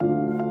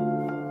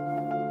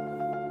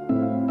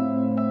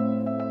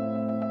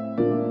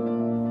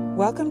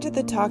Welcome to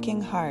the Talking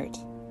Heart,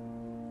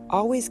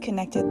 always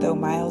connected though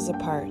miles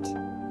apart.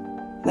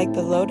 Like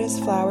the lotus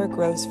flower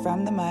grows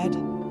from the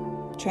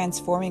mud,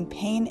 transforming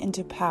pain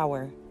into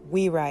power,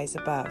 we rise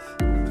above.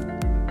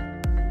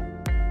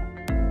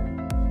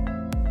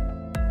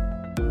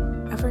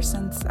 Ever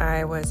since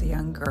I was a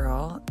young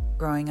girl,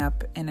 growing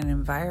up in an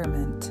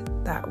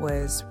environment that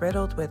was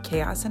riddled with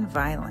chaos and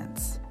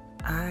violence,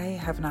 I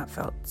have not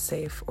felt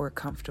safe or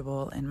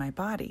comfortable in my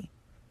body.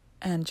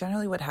 And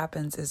generally what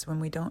happens is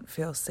when we don't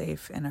feel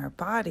safe in our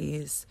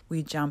bodies,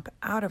 we jump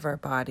out of our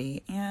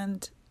body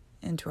and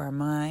into our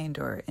mind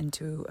or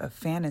into a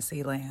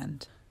fantasy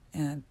land.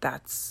 And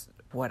that's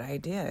what I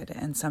did,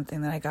 and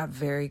something that I got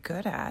very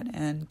good at.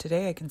 And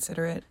today I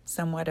consider it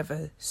somewhat of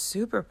a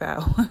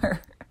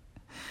superpower.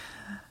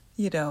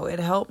 It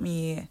helped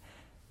me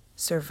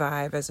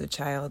survive as a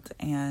child,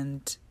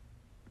 and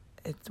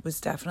it was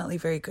definitely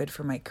very good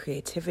for my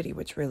creativity,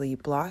 which really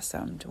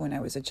blossomed when I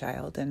was a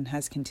child and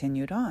has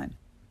continued on.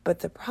 But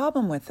the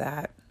problem with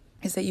that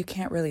is that you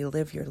can't really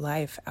live your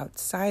life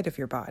outside of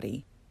your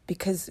body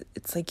because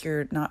it's like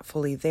you're not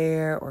fully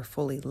there or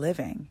fully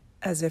living,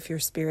 as if your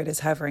spirit is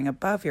hovering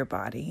above your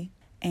body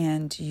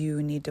and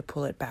you need to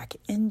pull it back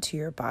into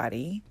your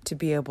body to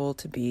be able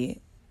to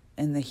be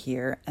in the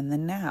here and the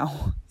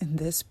now, in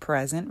this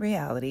present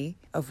reality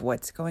of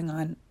what's going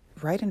on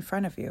right in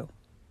front of you,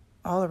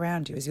 all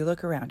around you as you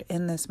look around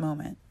in this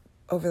moment.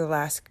 Over the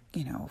last,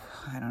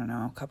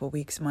 couple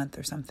weeks, month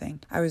or something,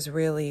 I was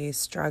really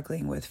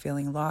struggling with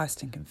feeling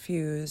lost and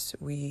confused.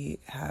 We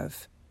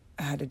have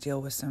had to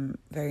deal with some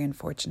very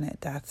unfortunate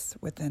deaths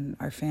within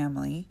our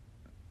family.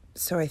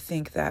 So I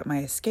think that my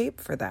escape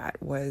for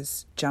that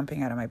was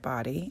jumping out of my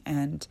body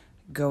and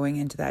going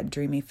into that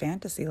dreamy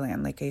fantasy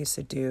land like I used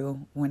to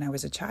do when I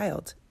was a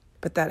child.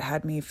 But that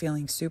had me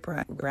feeling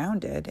super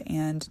grounded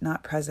and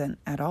not present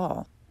at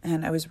all.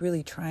 And I was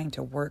really trying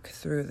to work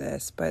through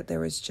this, but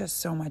there was just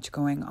so much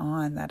going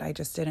on that I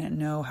just didn't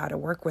know how to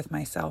work with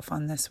myself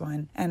on this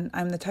one. And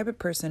I'm the type of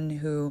person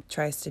who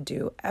tries to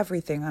do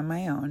everything on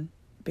my own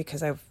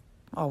because I've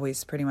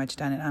always pretty much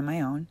done it on my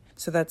own.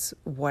 So that's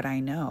what I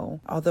know.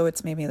 Although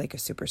it's made me like a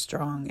super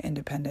strong,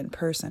 independent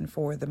person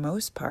for the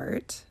most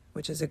part,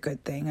 which is a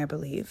good thing, I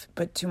believe.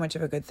 But too much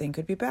of a good thing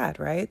could be bad,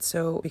 right?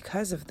 So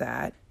because of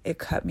that, it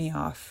cut me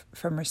off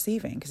from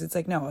receiving because it's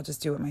like, no, I'll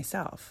just do it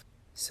myself.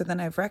 So then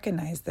I've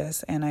recognized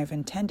this and I've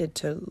intended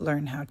to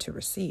learn how to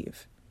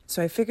receive.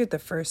 So I figured the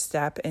first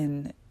step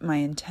in my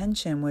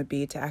intention would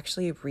be to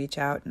actually reach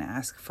out and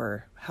ask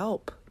for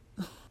help.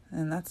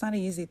 And that's not an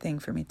easy thing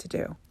for me to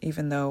do.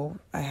 Even though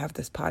I have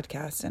this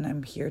podcast and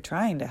I'm here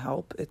trying to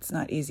help, it's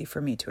not easy for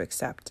me to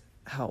accept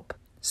help.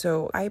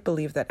 So I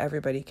believe that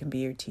everybody can be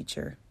your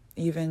teacher,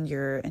 even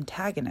your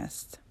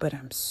antagonist. But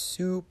I'm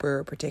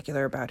super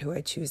particular about who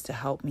I choose to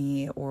help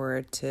me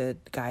or to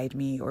guide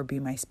me or be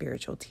my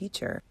spiritual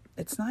teacher.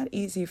 It's not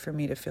easy for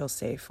me to feel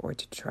safe or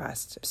to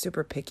trust. I'm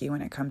super picky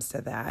when it comes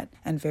to that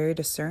and very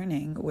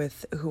discerning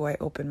with who I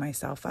open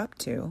myself up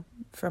to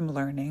from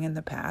learning in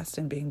the past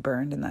and being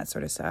burned and that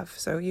sort of stuff.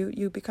 So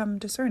you become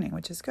discerning,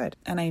 which is good.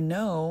 And I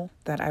know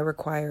that I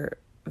require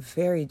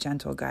very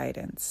gentle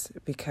guidance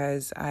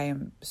because I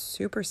am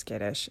super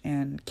skittish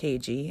and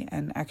cagey.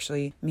 And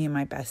actually, me and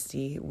my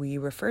bestie, we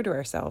refer to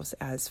ourselves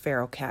as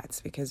feral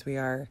cats because we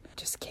are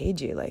just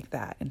cagey like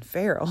that and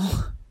feral.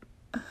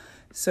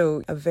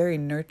 So a very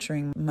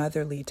nurturing,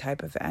 motherly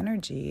type of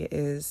energy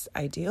is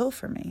ideal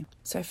for me.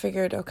 So I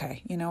figured,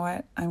 okay, you know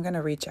what? I'm going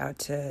to reach out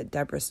to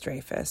Deborah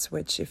Strafus,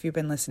 which if you've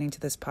been listening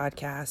to this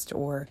podcast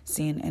or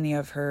seen any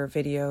of her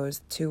videos,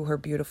 to her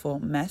beautiful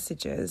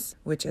messages,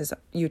 which is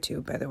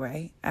YouTube, by the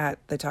way, at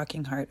The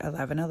Talking Heart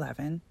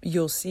 1111,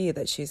 you'll see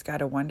that she's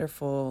got a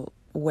wonderful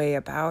way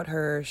about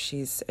her.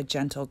 She's a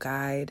gentle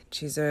guide.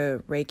 She's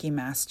a Reiki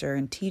master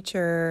and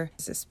teacher.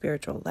 She's a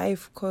spiritual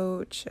life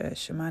coach, a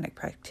shamanic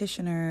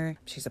practitioner.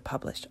 She's a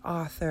published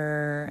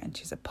author and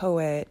she's a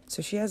poet.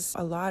 So she has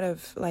a lot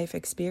of life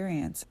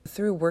experience.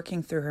 Through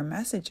working through her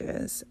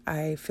messages,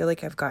 I feel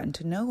like I've gotten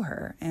to know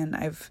her and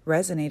I've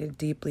resonated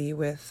deeply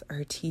with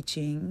her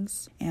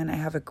teachings, and I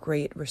have a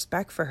great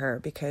respect for her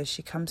because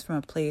she comes from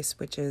a place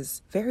which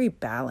is very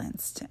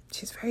balanced.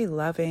 She's very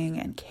loving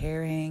and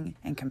caring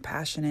and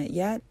compassionate,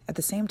 yet at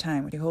the same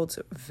time, she holds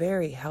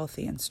very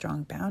healthy and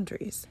strong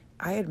boundaries.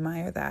 I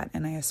admire that,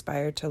 and I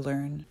aspire to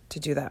learn to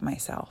do that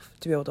myself,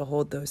 to be able to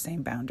hold those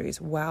same boundaries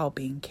while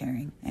being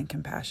caring and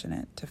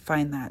compassionate, to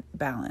find that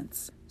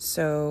balance.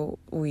 So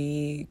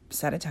we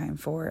set a time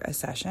for a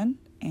session,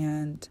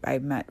 and I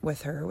met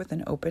with her with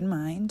an open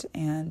mind,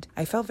 and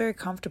I felt very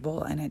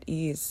comfortable and at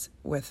ease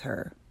with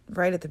her.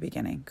 Right at the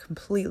beginning,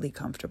 completely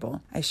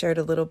comfortable. I shared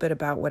a little bit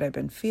about what I've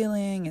been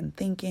feeling and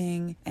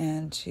thinking,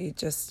 and she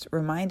just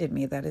reminded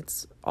me that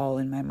it's all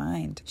in my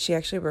mind. She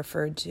actually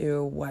referred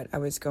to what I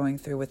was going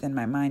through within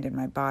my mind and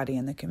my body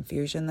and the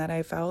confusion that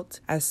I felt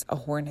as a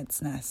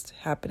hornet's nest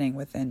happening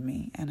within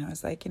me. And I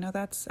was like,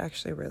 that's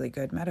actually a really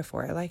good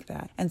metaphor. I like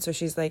that. And so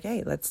she's like,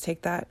 hey, let's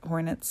take that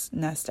hornet's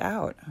nest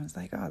out. I was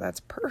like, oh, that's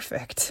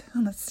perfect.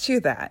 Let's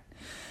do that.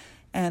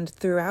 And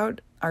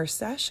throughout our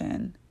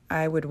session,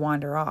 I would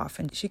wander off,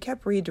 and she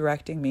kept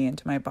redirecting me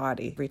into my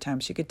body every time.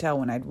 She could tell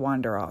when I'd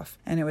wander off,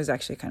 and it was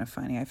actually kind of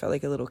funny. I felt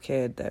like a little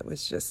kid that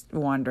was just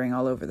wandering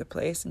all over the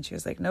place, and she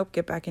was like, nope,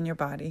 get back in your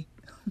body.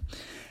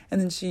 And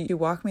then she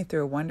walked me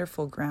through a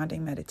wonderful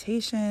grounding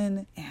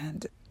meditation,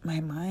 and my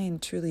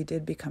mind truly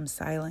did become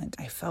silent.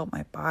 I felt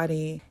my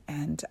body,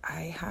 and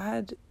I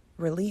had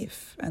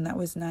relief, and that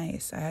was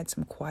nice. I had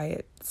some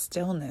quiet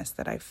stillness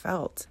that I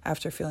felt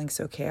after feeling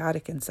so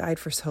chaotic inside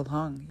for so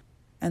long.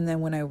 And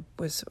then when I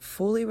was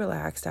fully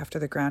relaxed after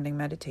the grounding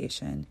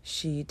meditation,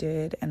 she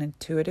did an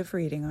intuitive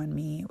reading on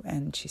me,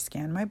 and she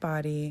scanned my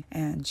body,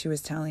 and she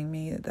was telling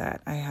me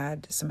that I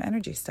had some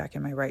energy stuck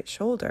in my right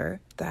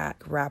shoulder that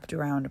wrapped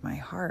around my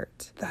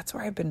heart. That's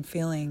where I've been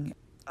feeling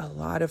a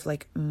lot of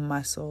like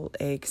muscle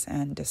aches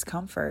and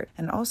discomfort,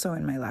 and also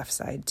in my left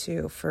side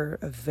too, for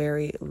a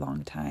very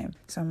long time.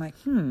 So I'm like,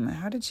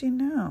 how did she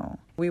know?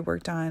 We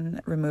worked on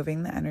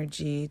removing the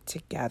energy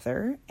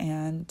together,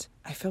 and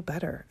I feel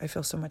better. I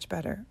feel so much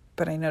better.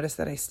 But I noticed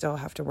that I still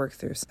have to work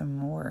through some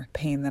more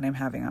pain that I'm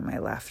having on my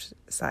left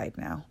side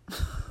now.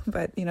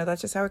 But,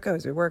 that's just how it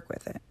goes. We work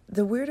with it.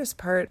 The weirdest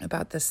part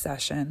about this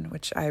session,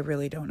 which I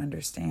really don't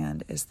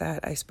understand, is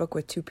that I spoke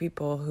with two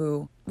people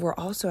who were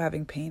also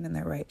having pain in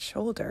their right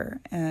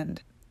shoulder.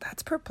 And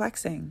that's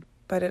perplexing.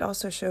 But it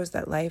also shows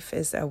that life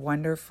is a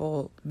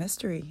wonderful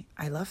mystery.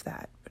 I love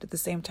that. But at the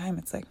same time,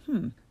 it's like,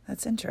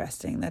 that's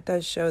interesting. That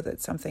does show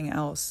that something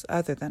else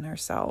other than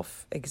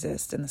ourself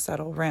exists in the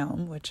subtle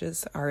realm, which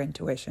is our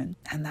intuition.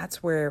 And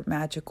that's where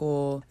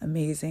magical,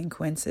 amazing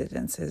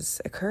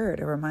coincidences occur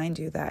to remind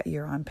you that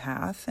you're on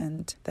path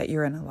and that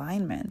you're in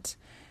alignment.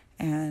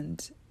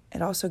 And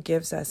it also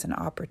gives us an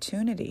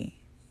opportunity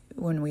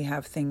when we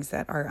have things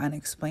that are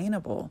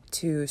unexplainable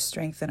to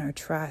strengthen our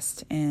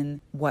trust in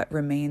what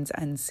remains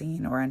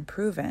unseen or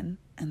unproven.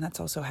 And that's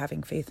also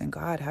having faith in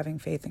God, having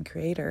faith in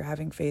Creator,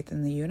 having faith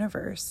in the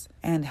universe,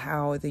 and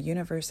how the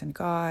universe and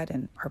God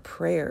and our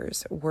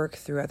prayers work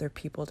through other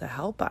people to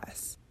help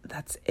us.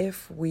 That's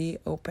if we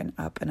open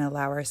up and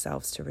allow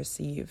ourselves to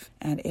receive,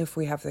 and if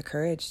we have the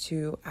courage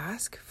to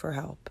ask for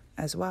help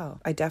as well.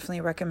 I definitely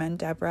recommend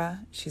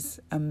Deborah. She's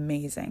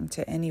amazing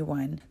to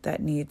anyone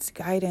that needs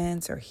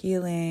guidance or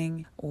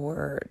healing,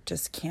 or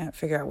just can't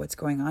figure out what's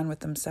going on with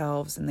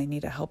themselves and they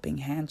need a helping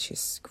hand.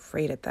 She's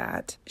great at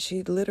that.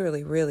 She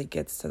literally really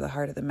gets to the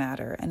heart of the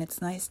matter, and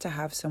it's nice to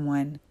have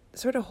someone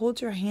sort of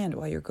hold your hand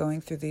while you're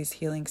going through these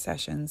healing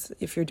sessions.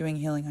 If you're doing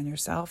healing on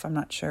yourself, I'm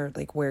not sure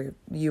like where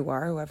you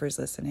are, whoever's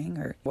listening,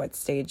 or what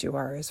stage you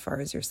are as far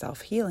as your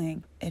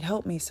self-healing. It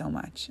helped me so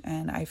much,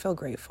 and I feel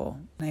grateful,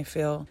 and I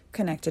feel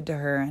connected to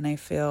her, and I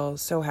feel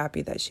so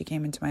happy that she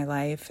came into my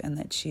life and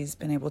that she's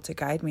been able to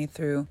guide me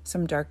through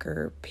some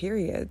darker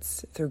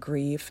periods, through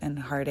grief and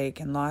heartache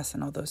and loss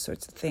and all those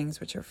sorts of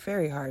things, which are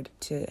very hard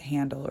to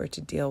handle or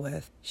to deal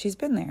with. She's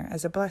been there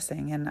as a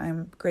blessing, and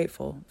I'm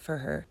grateful for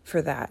her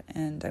for that,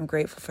 and I'm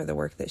grateful for the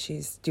work that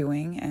she's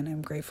doing, and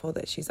I'm grateful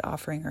that she's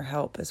offering her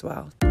help as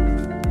well.